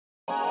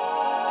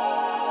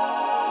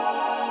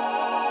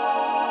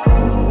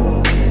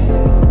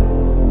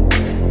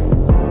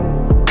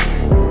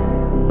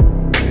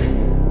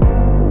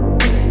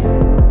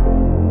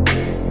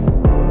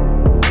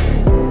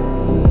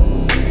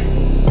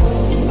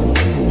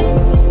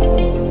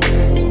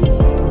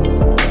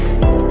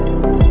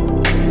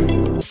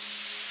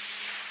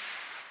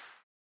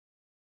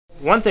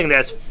One thing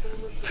that's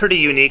pretty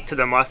unique to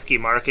the muskie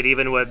market,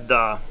 even with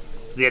the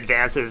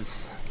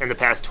advances in the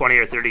past 20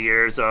 or 30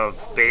 years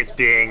of baits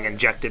being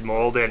injected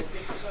molded,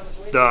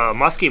 the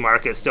muskie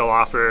market still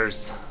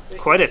offers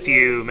quite a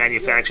few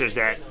manufacturers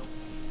that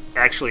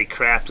actually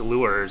craft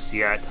lures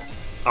yet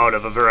out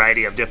of a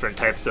variety of different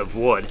types of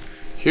wood.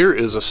 Here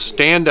is a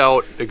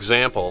standout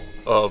example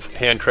of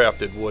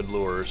handcrafted wood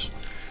lures.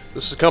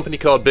 This is a company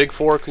called Big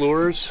Fork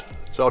Lures.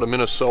 It's out of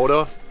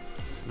Minnesota.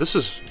 This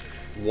is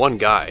one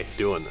guy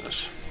doing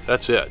this.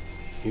 That's it.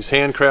 He's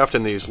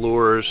handcrafting these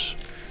lures,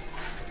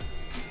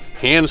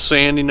 hand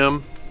sanding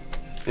them,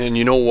 and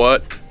you know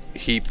what?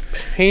 He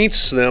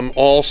paints them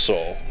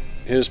also.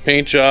 His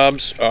paint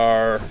jobs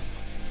are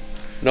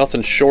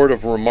nothing short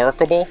of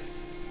remarkable.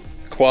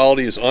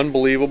 Quality is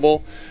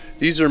unbelievable.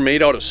 These are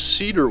made out of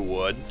cedar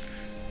wood.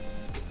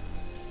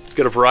 It's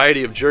got a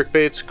variety of jerk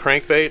baits,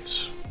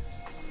 crankbaits,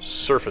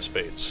 surface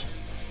baits.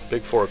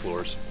 Big Fork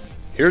Lures.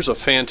 Here's a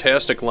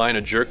fantastic line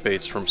of jerk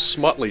baits from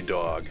Smutly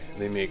Dog.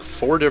 They make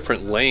 4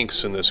 different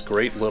lengths in this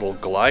great little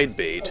glide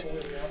bait,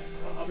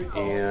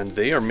 and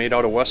they are made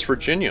out of West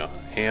Virginia.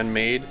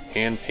 Handmade,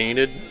 hand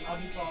painted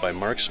by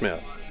Mark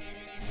Smith.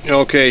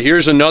 Okay,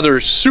 here's another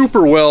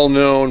super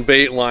well-known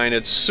bait line.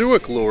 It's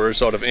Suick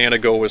Lures out of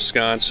Antigo,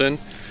 Wisconsin.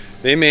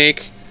 They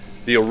make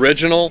the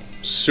original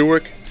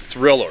Suick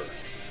Thriller,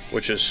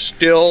 which is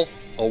still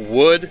a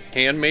wood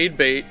handmade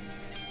bait,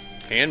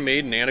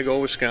 handmade in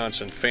Antigo,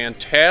 Wisconsin.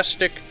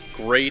 Fantastic,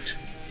 great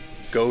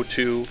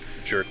go-to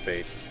jerk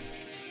bait.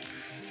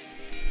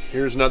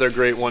 Here's another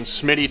great one,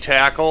 Smitty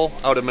Tackle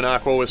out of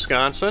Minocqua,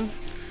 Wisconsin.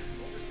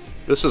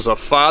 This is a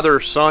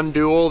father-son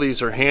duel.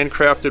 These are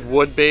handcrafted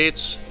wood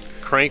baits,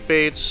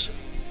 crankbaits,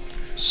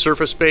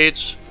 surface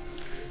baits.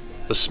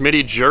 The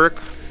Smitty Jerk,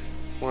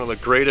 one of the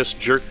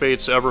greatest jerk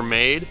baits ever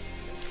made.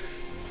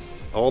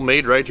 All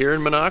made right here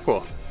in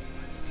Minocqua.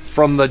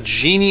 From the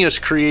genius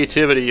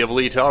creativity of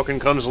Lee Tauken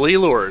comes Lee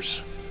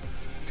Lures.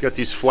 He's got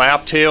these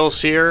flap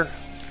tails here,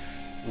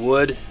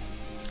 wood,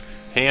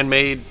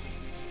 handmade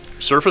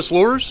surface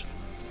lures.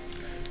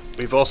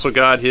 We've also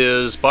got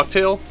his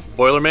bucktail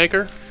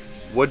Boilermaker,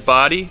 wood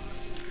body,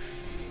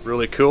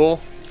 really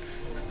cool,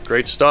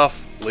 great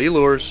stuff. Lee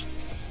Lures.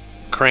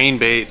 Crane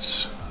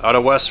baits out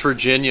of West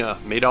Virginia,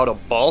 made out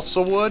of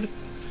balsa wood.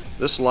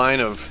 This line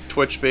of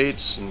twitch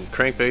baits and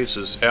crankbaits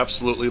is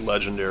absolutely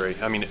legendary.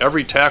 I mean,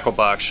 every tackle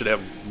box should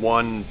have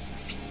 1,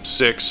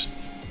 6,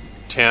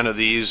 10 of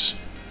these.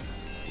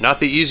 Not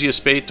the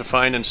easiest bait to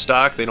find in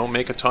stock. They don't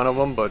make a ton of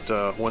them, but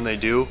when they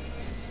do,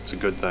 it's a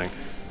good thing.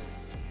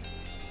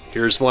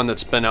 Here's one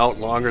that's been out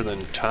longer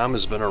than Tom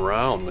has been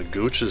around, the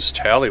Gooch's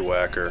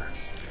Tallywhacker.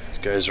 These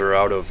guys are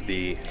out of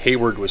the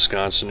Hayward,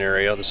 Wisconsin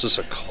area. This is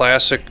a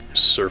classic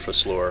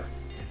surface lure.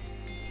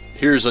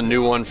 Here's a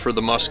new one for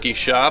the Musky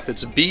Shop.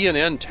 It's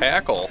B&N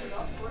Tackle.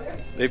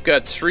 They've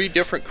got 3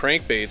 different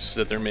crankbaits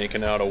that they're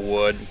making out of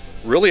wood.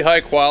 Really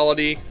high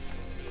quality.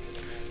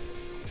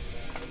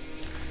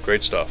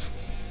 Great stuff.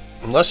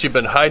 Unless you've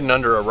been hiding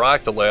under a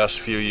rock the last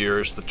few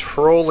years, the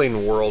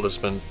trolling world has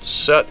been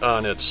set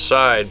on its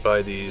side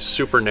by these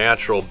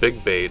supernatural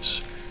big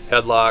baits.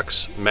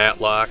 Headlocks,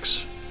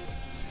 matlocks,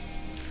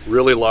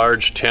 really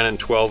large 10 and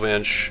 12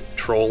 inch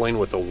trolling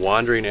with the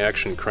wandering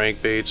action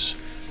crankbaits,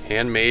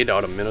 handmade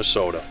out of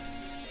Minnesota.